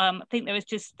Rogers, but I think there is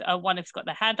just one who's got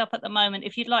their hand up at the moment.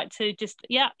 If you'd like to just,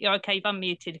 you're okay. You've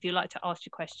unmuted. If you'd like to ask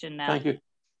your question now. Thank you.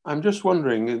 I'm just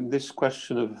wondering, in this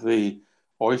question of the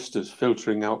oysters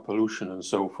filtering out pollution and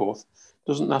so forth,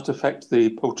 doesn't that affect the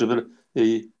potability,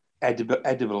 the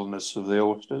edibleness of the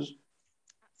oysters?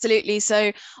 Absolutely.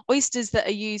 So oysters that are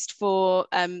used for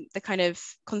the kind of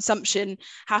consumption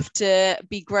have to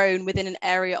be grown within an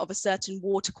area of a certain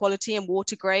water quality and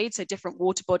water grade. So different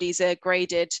water bodies are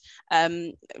graded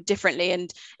differently.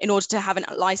 And in order to have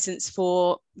a license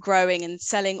for growing and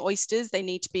selling oysters, they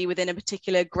need to be within a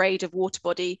particular grade of water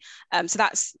body. So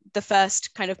that's the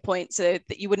first kind of point, so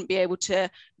that you wouldn't be able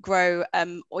to grow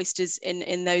oysters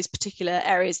in those particular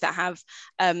areas that have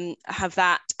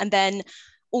that. And then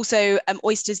also,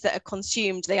 oysters that are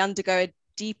consumed, they undergo a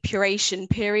depuration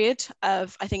period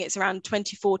of, I think it's around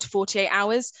 24 to 48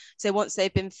 hours. So once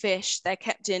they've been fished, they're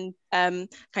kept in kind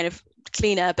of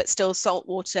cleaner but still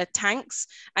saltwater tanks,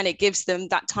 and it gives them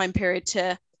that time period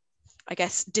to, I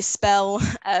guess, dispel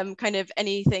kind of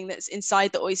anything that's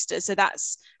inside the oyster. So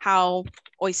that's how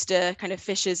oyster kind of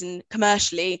fishers and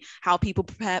commercially how people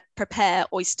prepare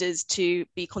oysters to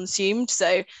be consumed.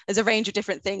 So there's a range of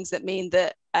different things that mean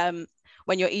that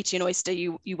when you're eating an oyster,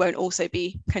 you won't also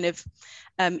be kind of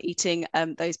eating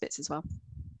those bits as well.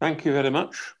 Thank you very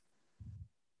much.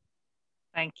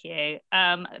 Thank you.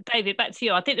 David, back to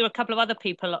you. I think there were a couple of other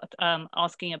people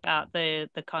asking about the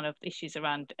kind of issues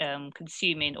around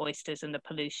consuming oysters and the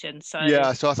pollution. So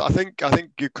yeah, so I think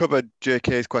you covered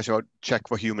JK's question about check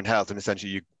for human health, and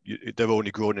essentially they're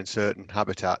only grown in certain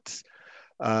habitats.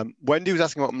 Wendy was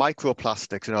asking about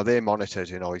microplastics, and are they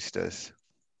monitored in oysters?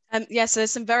 Yeah, so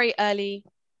there's some very early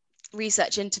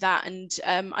research into that, and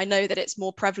I know that it's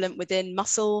more prevalent within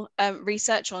mussel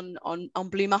research on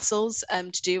blue mussels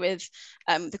to do with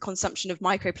the consumption of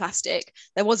microplastic.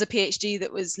 There was a PhD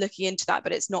that was looking into that,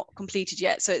 but it's not completed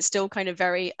yet, so it's still kind of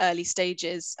very early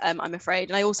stages, I'm afraid.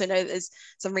 And I also know that there's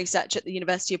some research at the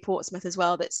University of Portsmouth as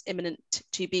well that's imminent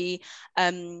to be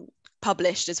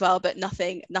published as well, but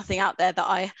nothing out there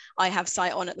that I have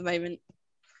sight on at the moment.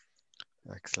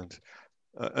 Excellent.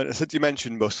 And since you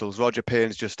mentioned mussels, Roger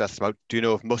Payne's just asked about, do you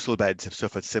know if mussel beds have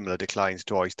suffered similar declines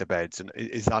to oyster beds, and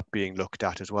is that being looked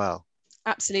at as well?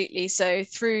 Absolutely. So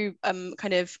through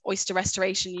kind of oyster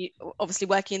restoration, obviously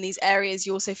working in these areas,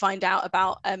 you also find out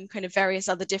about kind of various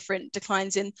other different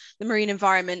declines in the marine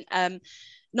environment.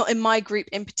 Not in my group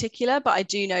in particular, but I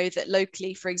do know that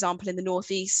locally, for example, in the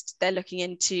Northeast, they're looking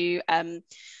into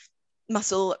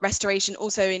mussel restoration,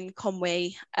 also in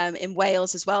Conway in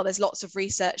Wales as well. There's lots of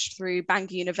research through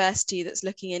Bangor University that's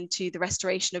looking into the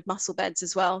restoration of mussel beds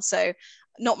as well. So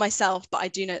not myself, but I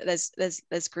do know that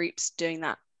there's groups doing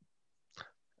that.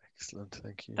 Excellent,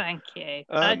 thank you. Thank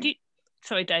you.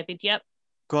 Sorry, David. Yep.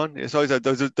 Go on. So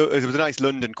there was a nice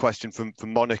London question from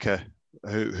Monica,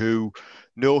 who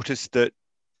noticed that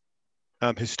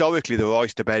historically, there were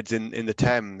oyster beds in the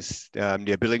Thames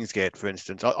near Billingsgate, for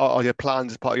instance. Are there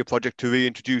plans as part of your project to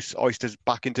reintroduce oysters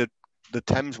back into the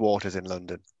Thames waters in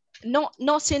London?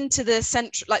 Not into the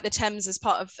central, like the Thames as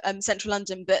part of central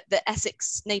London, but the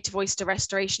Essex Native Oyster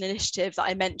Restoration Initiative that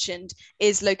I mentioned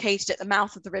is located at the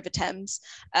mouth of the River Thames.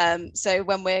 So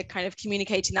when we're kind of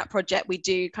communicating that project, we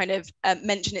do kind of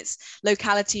mention its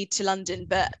locality to London,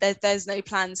 but there's no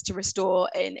plans to restore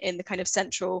in the kind of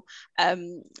central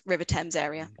River Thames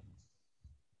area.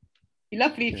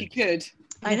 Lovely if you could.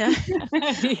 I know.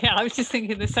 Yeah, I was just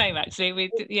thinking the same actually.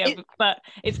 But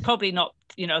it's probably not,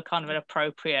 kind of an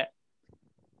appropriate.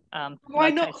 Why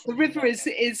not? The river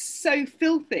is so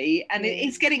filthy, and it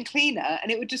is getting cleaner,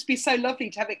 and it would just be so lovely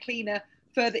to have it cleaner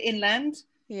further inland.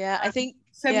 Yeah, I think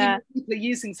so many people are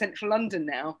using central London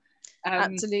now.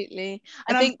 Absolutely.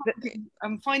 And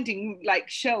I'm finding like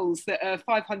shells that are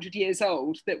 500 years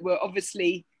old that were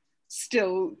obviously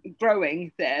still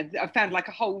growing there. I found like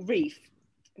a whole reef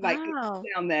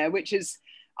down there, which is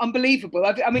unbelievable.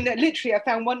 I mean, literally, I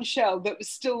found one shell that was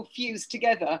still fused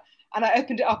together, and I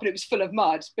opened it up and it was full of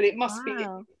mud. But it must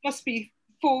be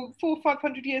 400 or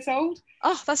 500 years old.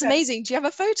 Oh, that's amazing. Do you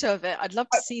have a photo of it? I'd love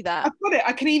to see that. I've got it.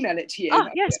 I can email it to you. Oh,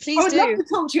 yes, please do. I would love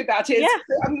to talk to you about it. Yeah.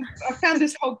 I found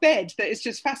this whole bed that is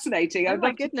just fascinating. Oh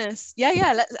my goodness.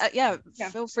 Yeah.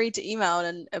 Feel free to email,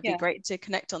 and it'd be great to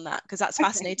connect on that, because that's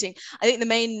fascinating. I think the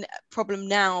main problem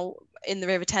now in the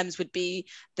River Thames would be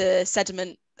the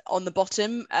sediment on the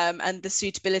bottom and the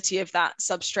suitability of that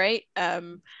substrate,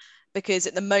 because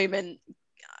at the moment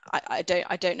I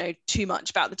don't know too much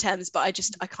about the Thames, but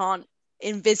I can't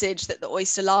envisage that the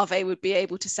oyster larvae would be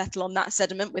able to settle on that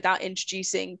sediment without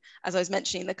introducing, as I was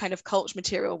mentioning, the kind of culture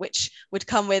material, which would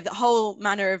come with a whole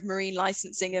manner of marine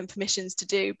licensing and permissions to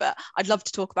do. But I'd love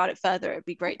to talk about it further. It'd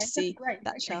be great to see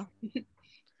that shell.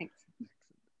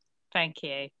 Thank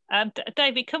you.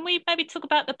 David, can we maybe talk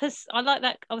about the I like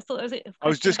that. I thought it was. I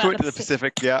was just going to the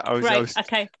Pacific. Yeah, I was. Great. I was,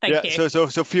 okay. Thank you.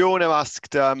 So Fiona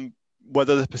asked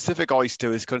whether the Pacific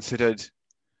oyster is considered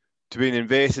to be an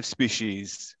invasive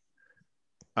species.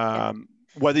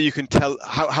 Whether you can tell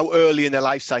how early in their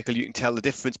life cycle you can tell the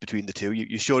difference between the two.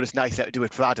 You showed us nice how to do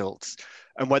it for adults,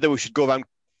 and whether we should go around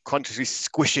consciously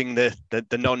squishing the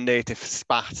non-native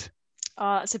spat.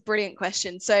 That's a brilliant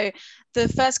question. So the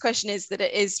first question is that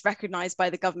it is recognised by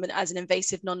the government as an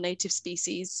invasive non-native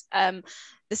species.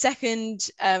 The second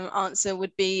answer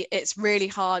would be it's really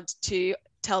hard to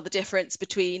tell the difference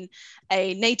between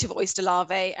a native oyster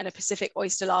larvae and a Pacific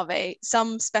oyster larvae.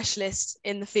 Some specialists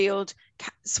in the field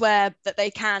swear that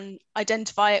they can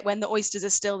identify it when the oysters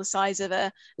are still the size of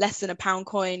a less than £1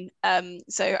 coin,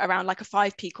 so around like a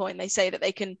 5p coin. They say that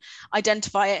they can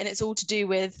identify it, and it's all to do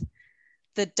with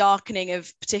the darkening of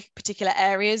particular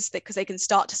areas, because they can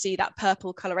start to see that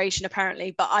purple coloration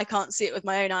apparently, but I can't see it with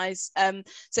my own eyes.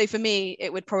 So for me,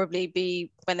 it would probably be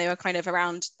when they were kind of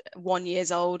around 1 year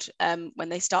old, when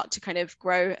they start to kind of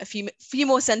grow a few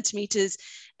more centimeters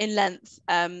in length.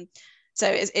 So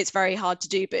it's very hard to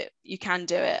do, but you can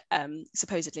do it,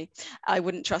 supposedly. I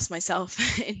wouldn't trust myself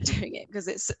in doing it because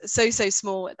it's so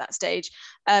small at that stage.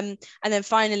 And then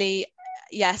finally,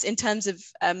 yes, in terms of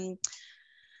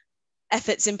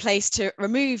efforts in place to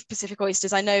remove Pacific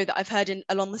oysters, I know that I've heard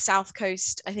along the south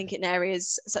coast, I think in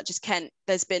areas such as Kent,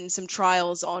 there's been some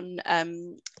trials on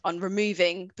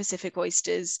removing Pacific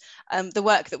oysters. The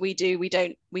work that we do, we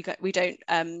don't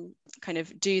kind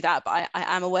of do that, but I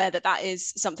am aware that that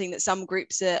is something that some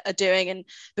groups are doing, and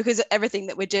because everything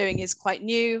that we're doing is quite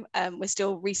new, we're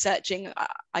still researching.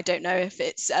 I don't know if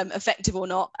it's effective or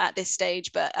not at this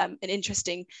stage, but an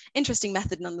interesting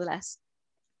method nonetheless.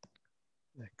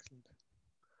 Excellent.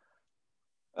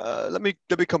 Let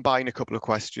me combine a couple of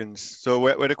questions. So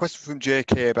we had a question from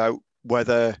JK about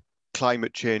whether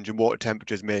climate change and water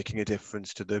temperature is making a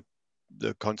difference to the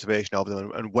conservation of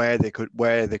them, and where they could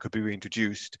be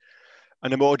reintroduced.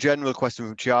 And a more general question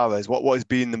from Chiara is what has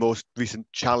been the most recent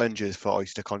challenges for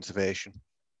oyster conservation?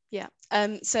 Yeah,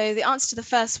 so the answer to the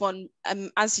first one,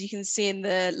 as you can see in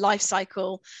the life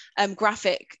cycle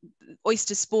graphic,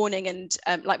 oyster spawning, and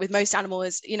like with most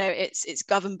animals, it's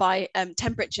governed by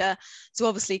temperature. So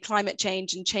obviously climate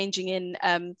change and changing in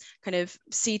kind of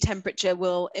sea temperature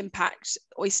will impact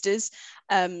oysters.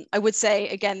 I would say,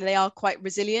 again, they are quite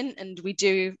resilient, and we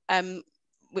do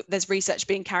there's research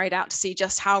being carried out to see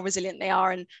just how resilient they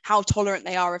are and how tolerant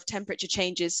they are of temperature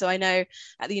changes. So I know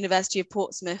at the University of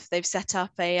Portsmouth, they've set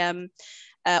up a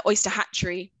oyster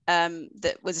hatchery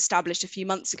that was established a few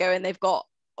months ago, and they've got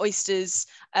oysters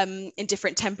in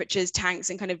different temperatures, tanks,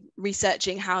 and kind of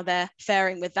researching how they're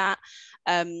faring with that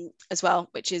as well,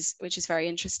 which is very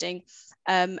interesting.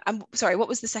 And sorry, what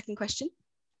was the second question?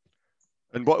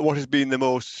 And what has been the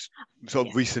most sort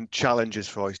of recent challenges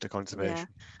for oyster conservation? Yeah.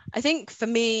 I think for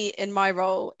me, in my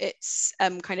role, it's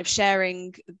kind of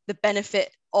sharing the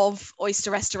benefit of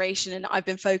oyster restoration, and I've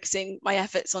been focusing my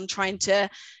efforts on trying to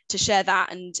share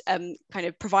that, and kind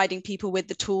of providing people with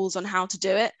the tools on how to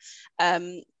do it.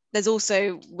 There's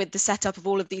also, with the setup of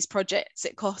all of these projects,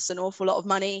 it costs an awful lot of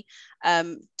money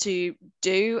to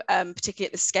do, particularly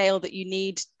at the scale that you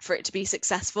need for it to be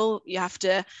successful. You have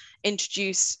to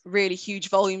introduce really huge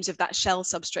volumes of that shell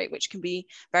substrate, which can be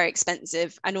very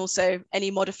expensive. And also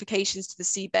any modifications to the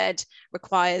seabed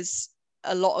requires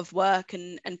a lot of work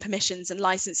and permissions and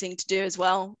licensing to do as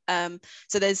well.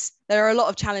 So there are a lot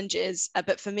of challenges,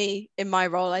 but for me, in my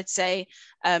role, I'd say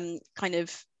kind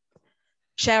of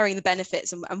sharing the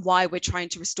benefits and why we're trying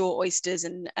to restore oysters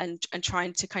and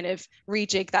trying to kind of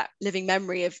rejig that living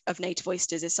memory of native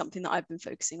oysters is something that I've been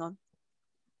focusing on.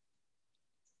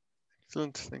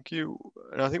 Excellent, thank you.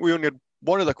 And I think we only had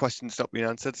one other question that's not been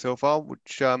answered so far,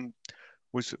 which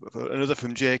was another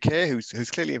from JK,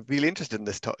 who's clearly really interested in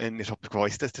this in the topic of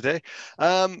oysters today.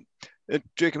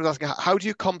 JK was asking, how do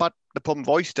you combat the problem of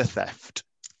oyster theft?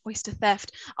 Oyster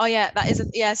theft. Oh yeah, that is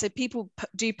so people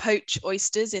do poach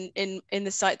oysters in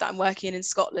the site that I'm working in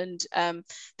Scotland.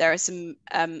 There are some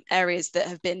areas that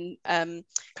have been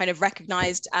kind of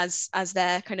recognized as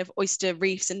their kind of oyster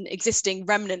reefs and existing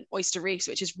remnant oyster reefs,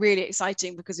 which is really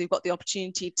exciting because we've got the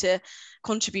opportunity to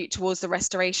contribute towards the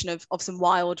restoration of some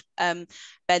wild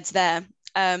beds there.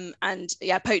 And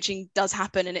yeah, poaching does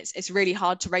happen, and it's really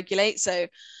hard to regulate. So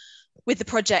with the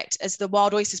project, as the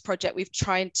Wild Oysters project,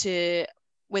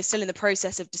 we're still in the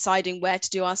process of deciding where to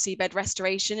do our seabed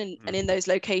restoration, and in those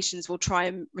locations we'll try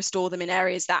and restore them in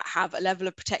areas that have a level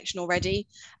of protection already.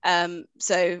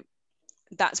 So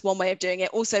that's one way of doing it.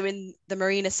 Also, in the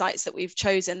marina sites that we've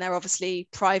chosen, they're obviously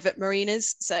private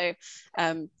marinas, so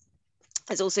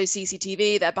There's also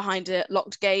CCTV. They're behind a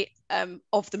locked gate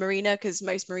of the marina, because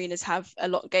most marinas have a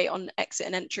locked gate on exit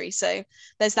and entry. So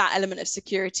there's that element of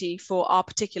security for our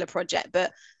particular project.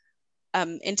 But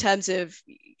in terms of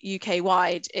UK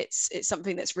wide, it's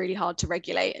something that's really hard to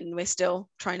regulate, and we're still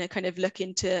trying to kind of look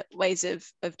into ways of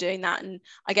doing that. And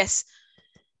I guess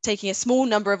taking a small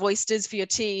number of oysters for your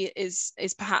tea is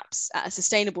perhaps at a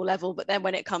sustainable level, but then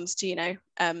when it comes to, you know,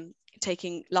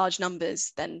 taking large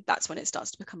numbers, then that's when it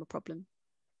starts to become a problem.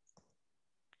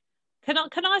 Can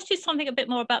I ask you something a bit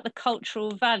more about the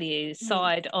cultural values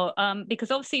side? Or,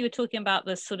 because obviously you were talking about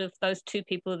the sort of those two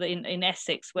people in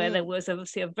Essex, where there was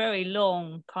obviously a very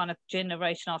long kind of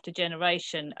generation after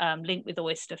generation linked with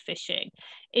oyster fishing.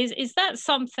 Is that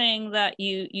something that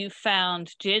you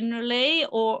found generally,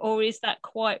 or is that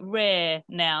quite rare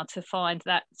now to find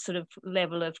that sort of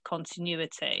level of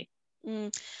continuity?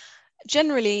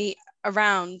 Generally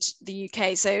around the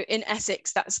UK, so in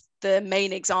Essex, that's the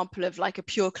main example of like a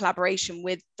pure collaboration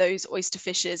with those oyster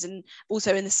fishers. And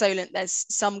also in the Solent, there's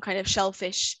some kind of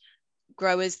shellfish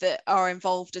growers that are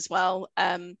involved as well.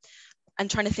 And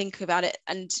trying to think about it,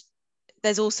 and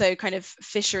there's also kind of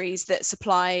fisheries that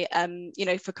supply, you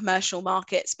know, for commercial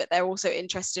markets, but they're also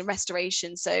interested in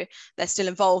restoration, so they're still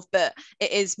involved. But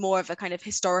it is more of a kind of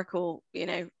historical, you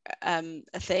know,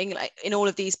 a thing. Like in all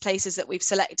of these places that we've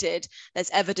selected, there's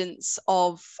evidence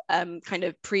of kind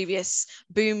of previous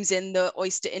booms in the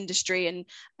oyster industry. And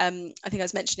I think I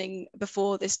was mentioning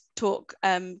before this talk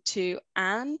to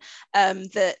Anne,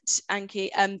 that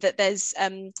there's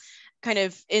kind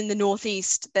of in the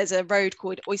northeast, there's a road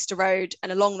called Oyster Road,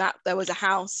 and along that there was a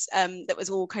house that was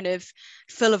all kind of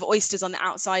full of oysters on the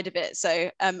outside of it.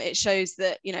 So it shows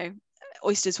that, you know,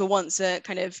 oysters were once a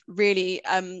kind of really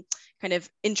kind of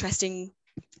interesting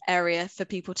area for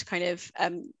people to kind of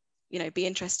you know, be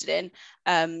interested in.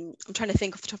 I'm trying to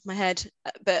think off the top of my head,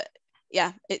 but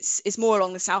yeah, it's more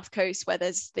along the south coast where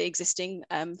there's the existing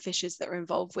fishers that are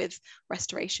involved with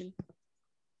restoration.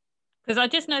 Because I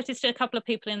just noticed a couple of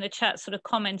people in the chat sort of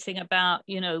commenting about,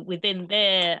 you know, within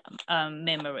their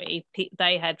memory,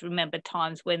 they had remembered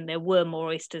times when there were more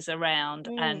oysters around,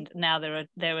 and now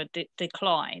they're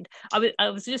declined. I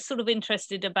was just sort of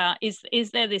interested about,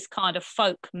 is there this kind of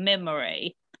folk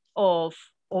memory of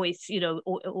oyster, you know,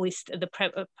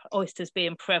 oysters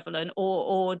being prevalent,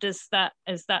 or has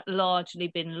that largely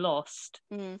been lost?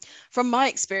 From my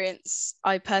experience,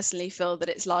 I personally feel that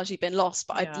it's largely been lost,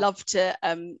 but I'd love to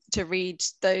read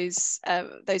those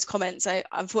comments.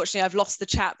 Unfortunately I've lost the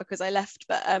chat because I left,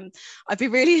 but I'd be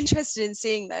really interested in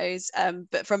seeing those.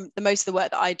 But from the most of the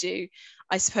work that I do,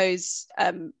 I suppose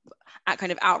at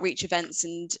kind of outreach events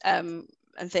and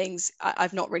things,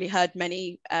 I've not really heard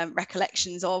many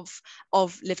recollections of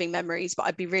living memories, but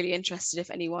I'd be really interested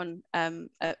if anyone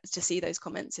to see those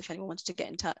comments, if anyone wanted to get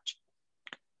in touch.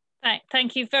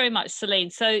 Thank you very much,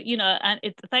 Celine. So, you know, and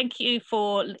thank you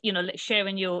for, you know,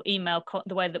 sharing your email,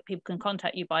 the way that people can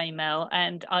contact you by email.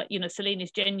 And, you know, Celine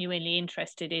is genuinely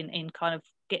interested in kind of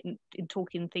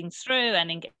talking things through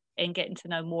and in getting to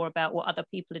know more about what other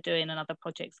people are doing and other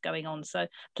projects going on. So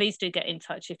please do get in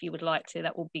touch if you would like to.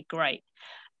 That would be great.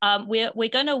 We're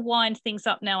going to wind things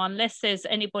up now, unless there's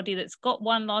anybody that's got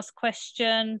one last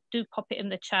question. Do pop it in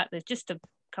the chat. There's just a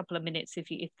couple of minutes if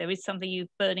there is something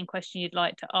burning question you'd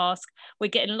like to ask. We're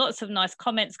getting lots of nice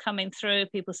comments coming through,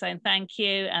 people saying thank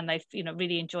you, and they've, you know,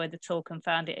 really enjoyed the talk and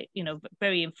found it, you know,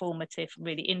 very informative,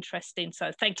 really interesting.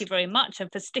 So thank you very much,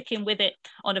 and for sticking with it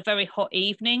on a very hot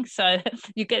evening. So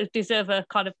you deserve a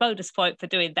kind of bonus point for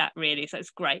doing that, really. So it's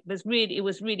great. It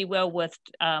was really well worth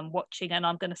watching, and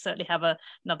I'm going to certainly have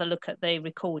another look at the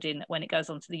recording when it goes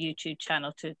onto the YouTube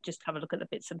channel to just have a look at the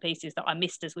bits and pieces that I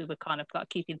missed as we were kind of like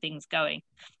keeping things going.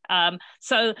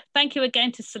 So thank you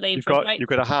again to Celine. You've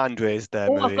got a hand raised there.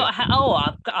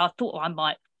 I thought I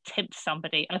might tempt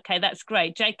somebody. Okay, that's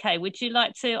great. JK, would you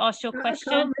like to ask your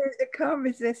question? I can't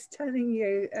resist telling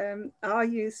you our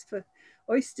use for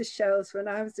oyster shells when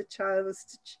I was a child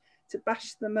was to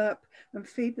bash them up and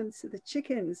feed them to the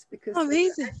chickens, because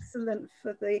they're excellent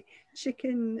for the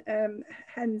chicken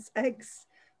hens' eggs.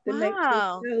 They make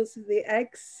the shells of the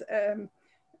eggs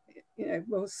you know,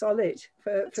 more solid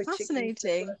for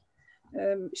fascinating.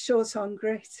 Short on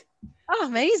grit. Oh,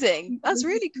 amazing. That's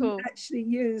really cool. Actually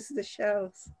use the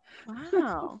shells.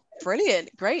 Wow.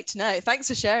 Brilliant. Great to know. Thanks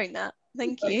for sharing that.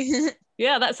 Thank you.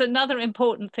 Yeah, that's another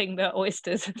important thing that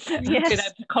oysters have been able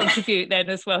to contribute then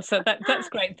as well. So that's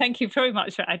great. Thank you very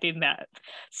much for adding that.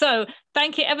 So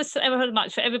thank you ever so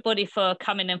much for everybody for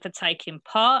coming and for taking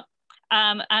part.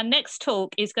 Our next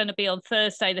talk is going to be on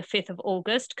Thursday, the 5th of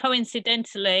August.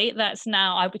 Coincidentally, that's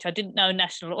now, which I didn't know,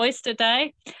 National Oyster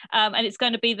Day. And it's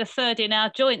going to be the third in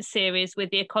our joint series with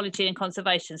the Ecology and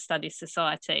Conservation Studies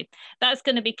Society. That's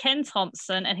going to be Ken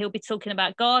Thompson, and he'll be talking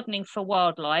about gardening for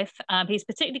wildlife. He's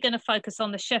particularly going to focus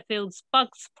on the Sheffield's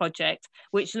Bugs project,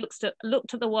 which looked at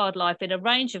the wildlife in a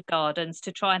range of gardens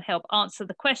to try and help answer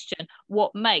the question,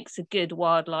 what makes a good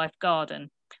wildlife garden?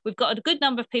 We've got a good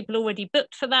number of people already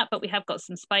booked for that, but we have got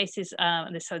some spaces,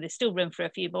 so there's still room for a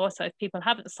few more. So if people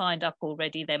haven't signed up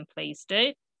already, then please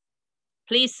do.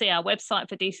 Please see our website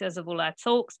for details of all our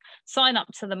talks. Sign up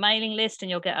to the mailing list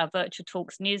and you'll get our virtual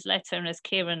talks newsletter. And as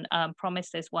Kieran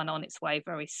promised, there's one on its way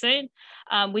very soon.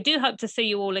 We do hope to see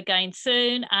you all again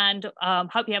soon, and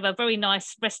hope you have a very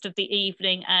nice rest of the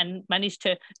evening and manage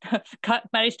to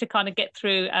kind of get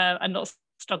through and not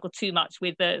struggle too much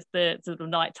with the sort of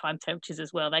nighttime temperatures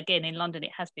as well. Again, in London,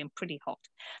 it has been pretty hot.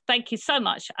 Thank you so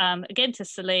much again to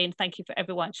Celine. Thank you for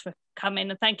everyone for coming,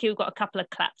 and thank you. We've got a couple of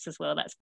claps as well. That's